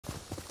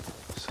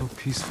So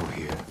peaceful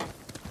here.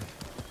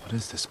 What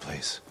is this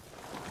place?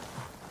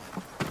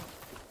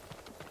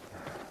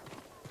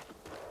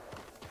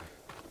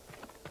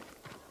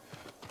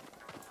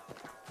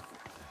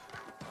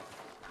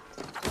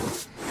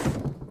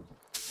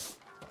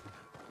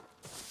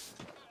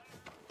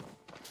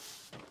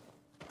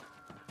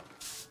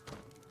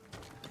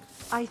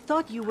 I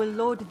thought you were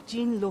Lord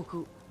Jin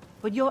Loku,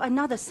 but you're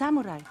another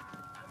samurai.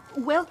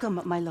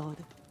 Welcome, my lord.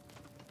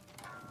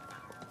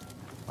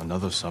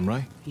 Another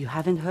samurai? You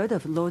haven't heard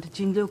of Lord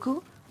Jin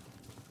Loku?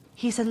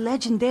 He's a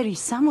legendary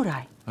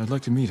samurai. I'd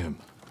like to meet him.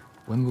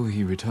 When will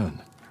he return?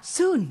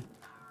 Soon.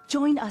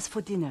 Join us for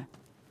dinner.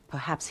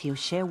 Perhaps he'll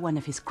share one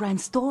of his grand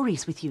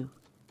stories with you.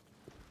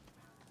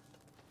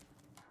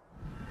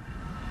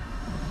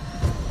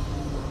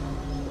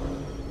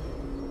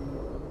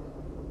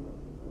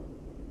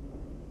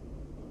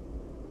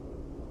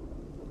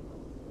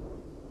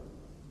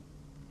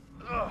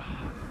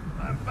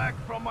 I'm back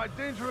from my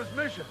dangerous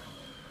mission.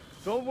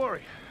 Don't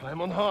worry, I'm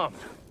unharmed.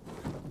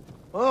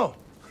 Oh,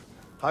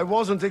 I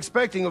wasn't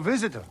expecting a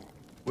visitor.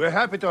 We're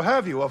happy to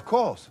have you, of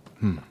course.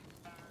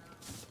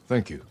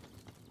 Thank you.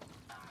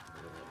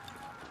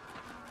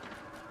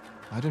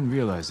 I didn't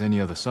realize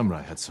any other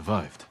samurai had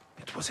survived.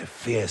 It was a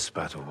fierce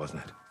battle,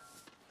 wasn't it?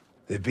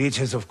 The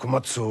beaches of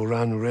Komatsu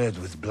ran red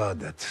with blood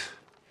that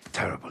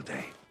terrible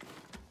day.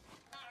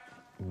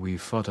 We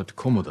fought at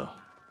Komoda.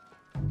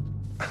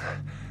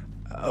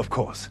 Of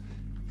course.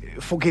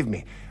 Forgive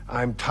me,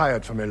 I'm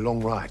tired from a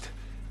long ride.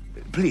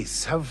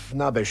 Please, have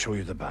Nabe show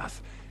you the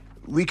bath.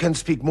 We can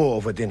speak more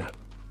over dinner.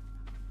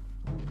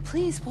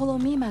 Please follow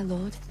me, my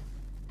lord.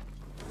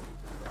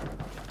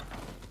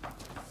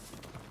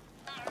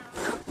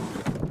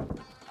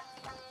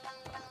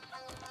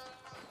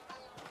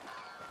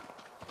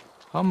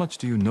 How much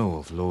do you know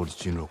of Lord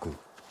Jinroku?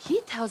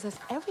 He tells us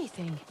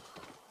everything.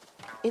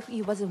 If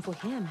it wasn't for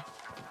him,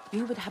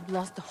 we would have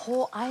lost the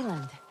whole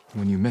island.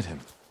 When you met him,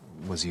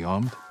 was he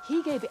armed?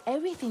 He gave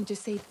everything to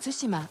save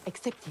Tsushima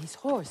except his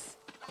horse.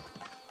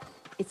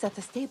 It's at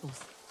the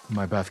stables.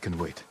 My bath can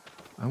wait.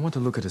 I want to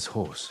look at his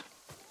horse.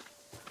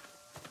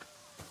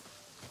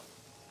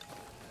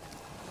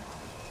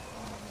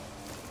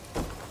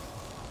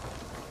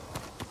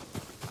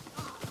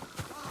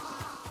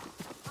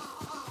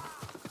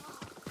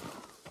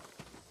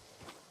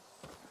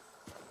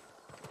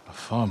 A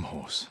farm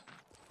horse.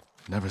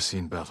 Never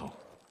seen battle.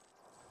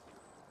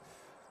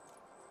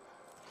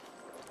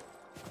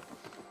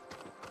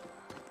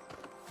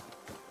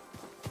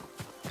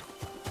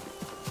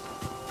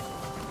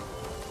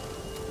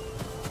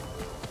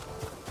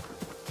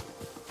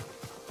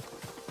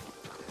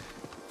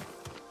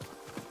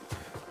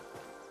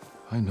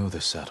 I know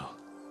this saddle.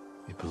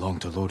 It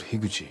belonged to Lord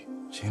Higuchi.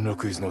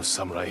 Jinroku is no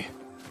samurai.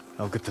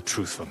 I'll get the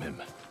truth from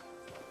him.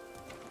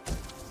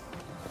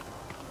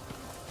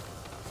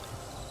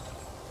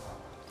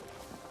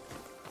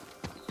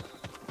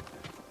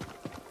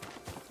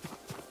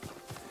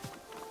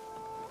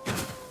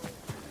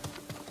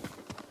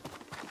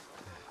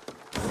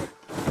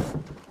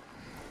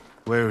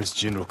 Where is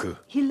Jinroku?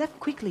 He left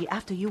quickly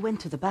after you went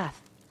to the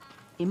bath.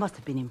 It must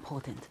have been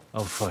important.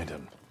 I'll find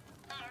him.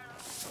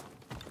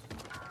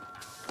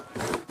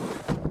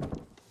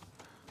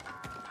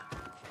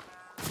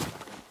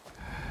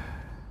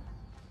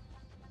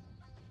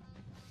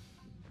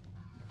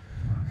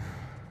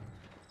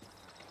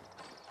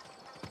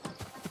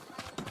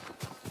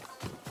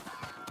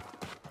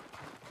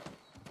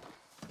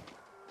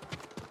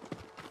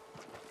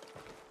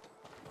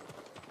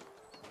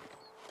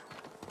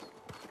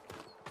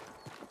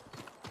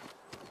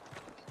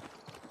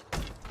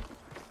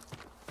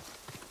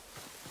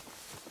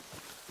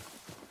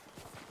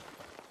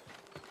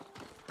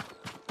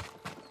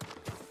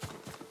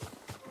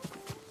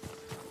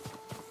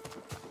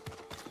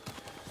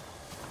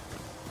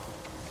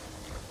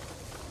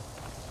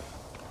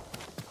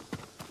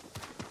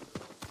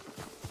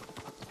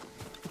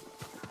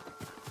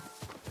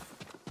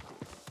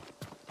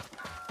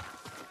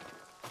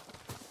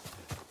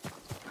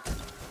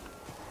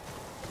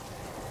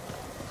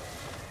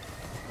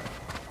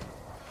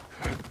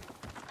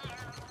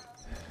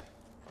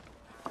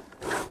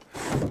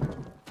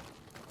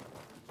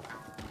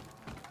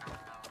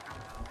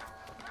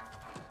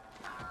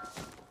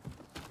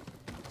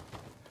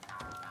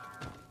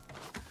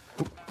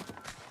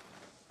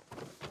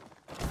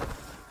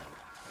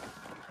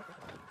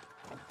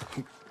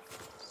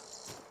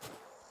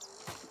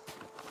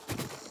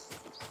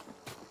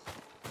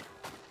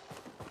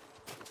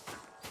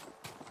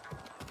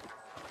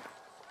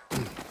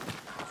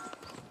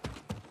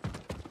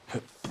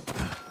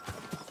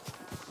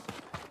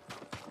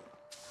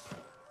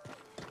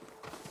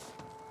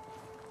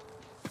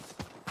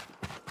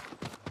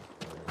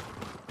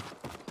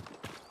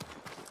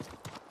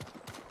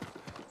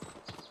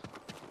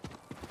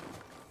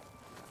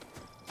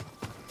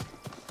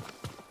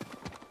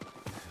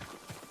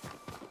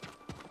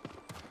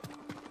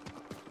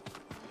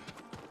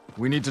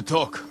 We need to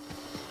talk.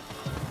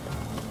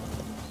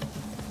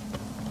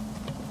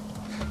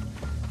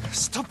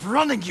 Stop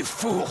running, you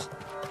fool!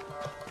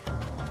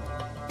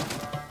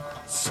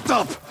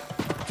 Stop!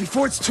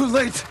 Before it's too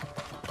late!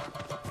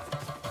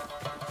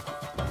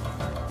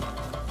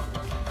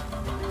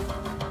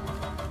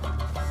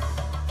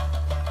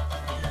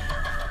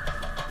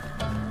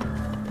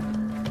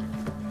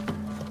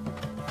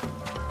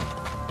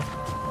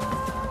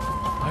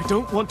 I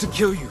don't want to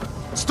kill you.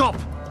 Stop!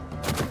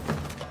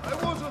 I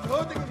wasn't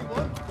hurting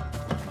anyone.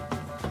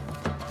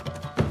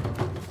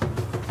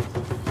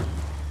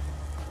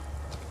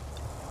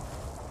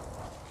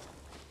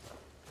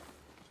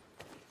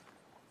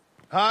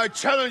 I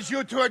challenge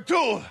you to a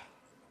duel!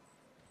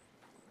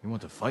 You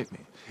want to fight me?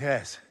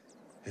 Yes,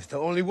 it's the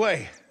only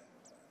way.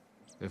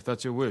 If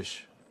that's your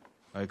wish,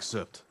 I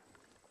accept.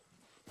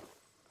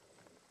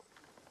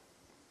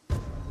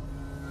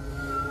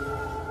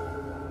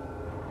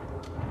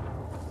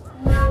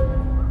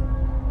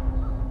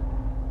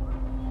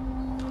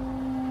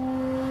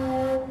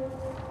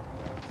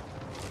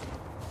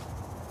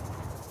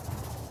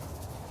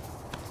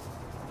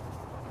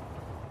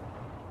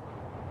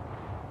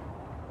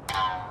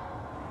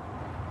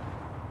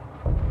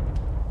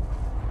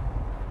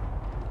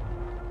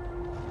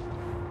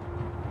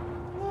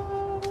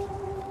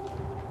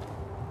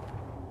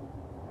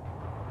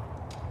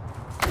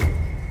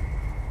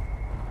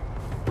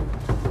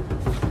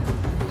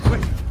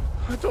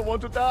 I don't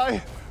want to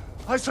die.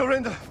 I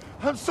surrender.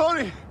 I'm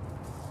sorry.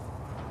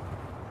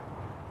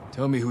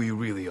 Tell me who you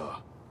really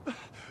are.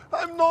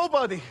 I'm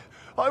nobody.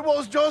 I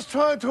was just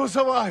trying to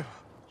survive.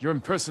 You're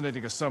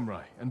impersonating a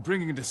samurai and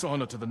bringing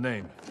dishonor to the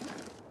name.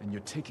 And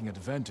you're taking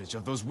advantage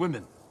of those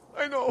women.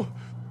 I know.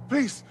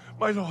 Please,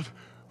 my lord,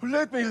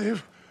 let me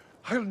live.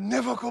 I'll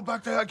never go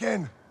back there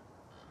again.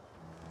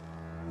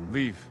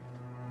 Leave.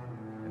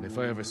 And if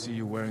I ever see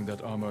you wearing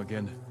that armor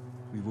again,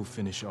 we will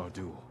finish our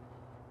duel.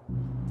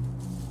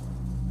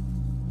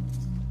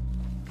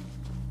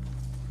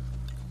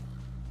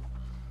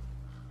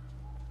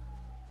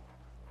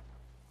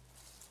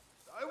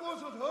 I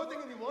wasn't hurting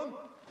anyone.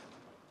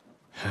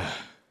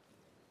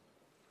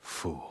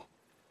 Fool.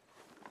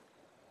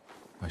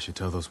 I should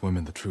tell those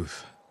women the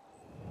truth.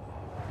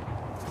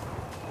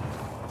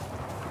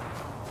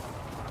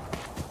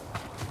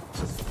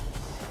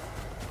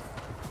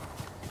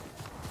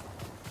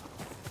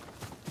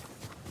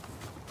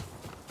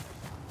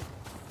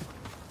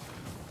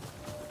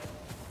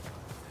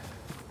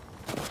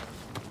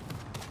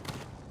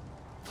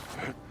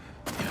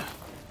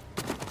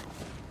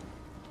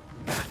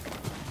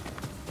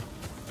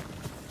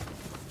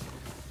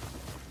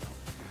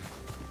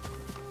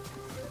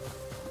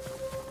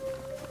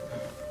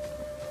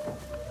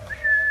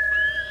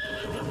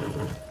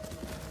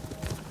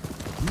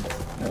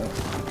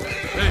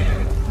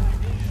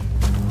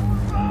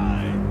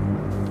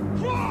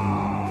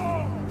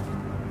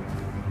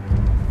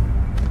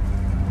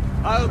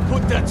 I'll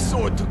put that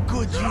sword to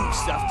good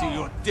use after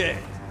you're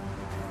dead.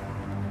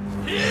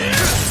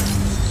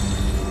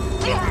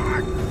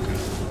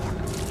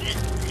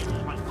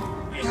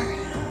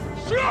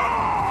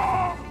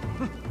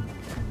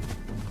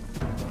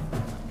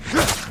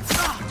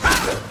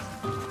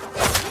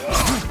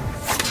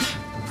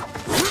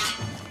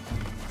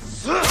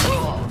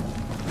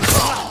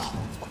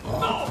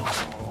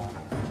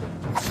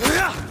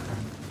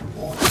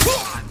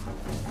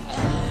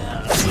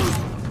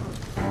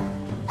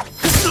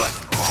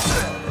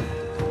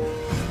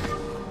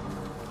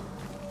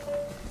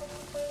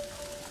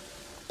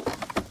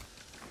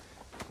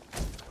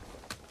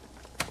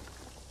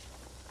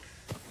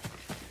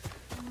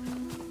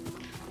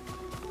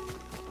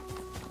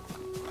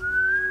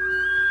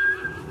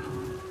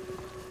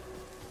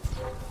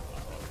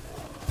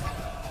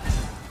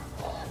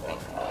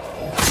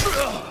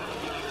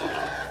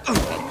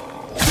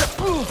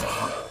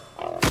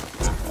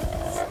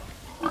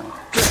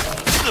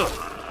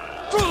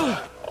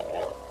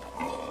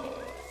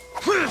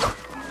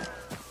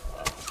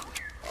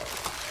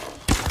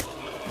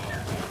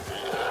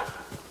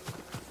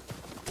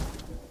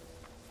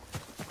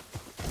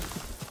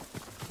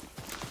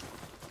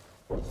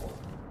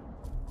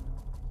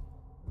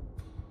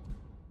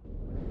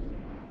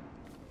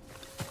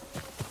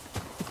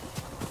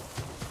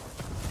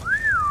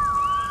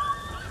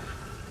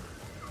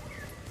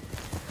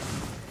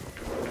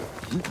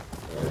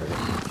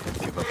 Can't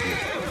give up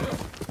yet.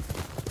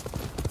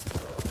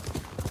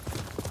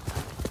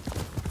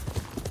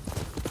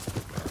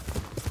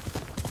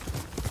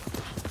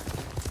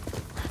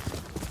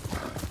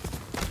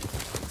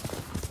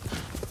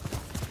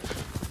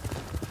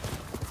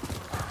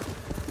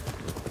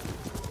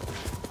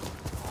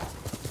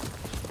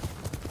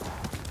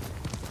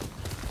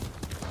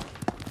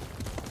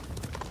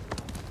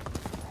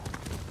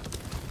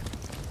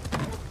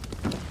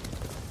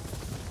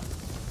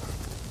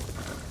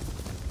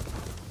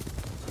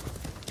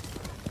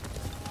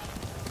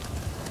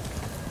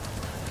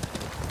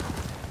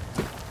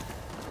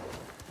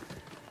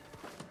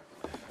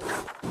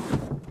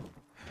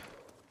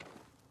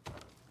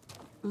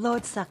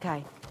 Lord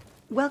Sakai,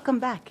 welcome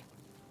back.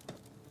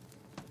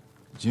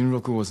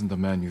 Jinroku wasn't the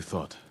man you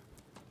thought.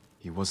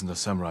 He wasn't a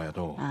samurai at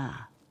all.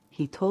 Ah,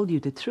 he told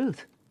you the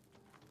truth.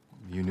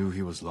 You knew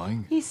he was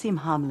lying? He seemed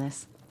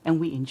harmless, and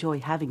we enjoy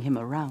having him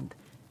around.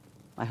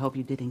 I hope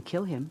you didn't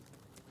kill him.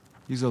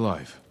 He's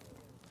alive,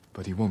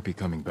 but he won't be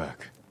coming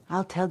back.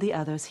 I'll tell the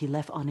others he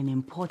left on an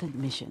important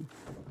mission.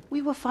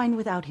 We were fine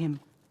without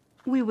him.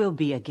 We will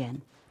be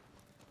again.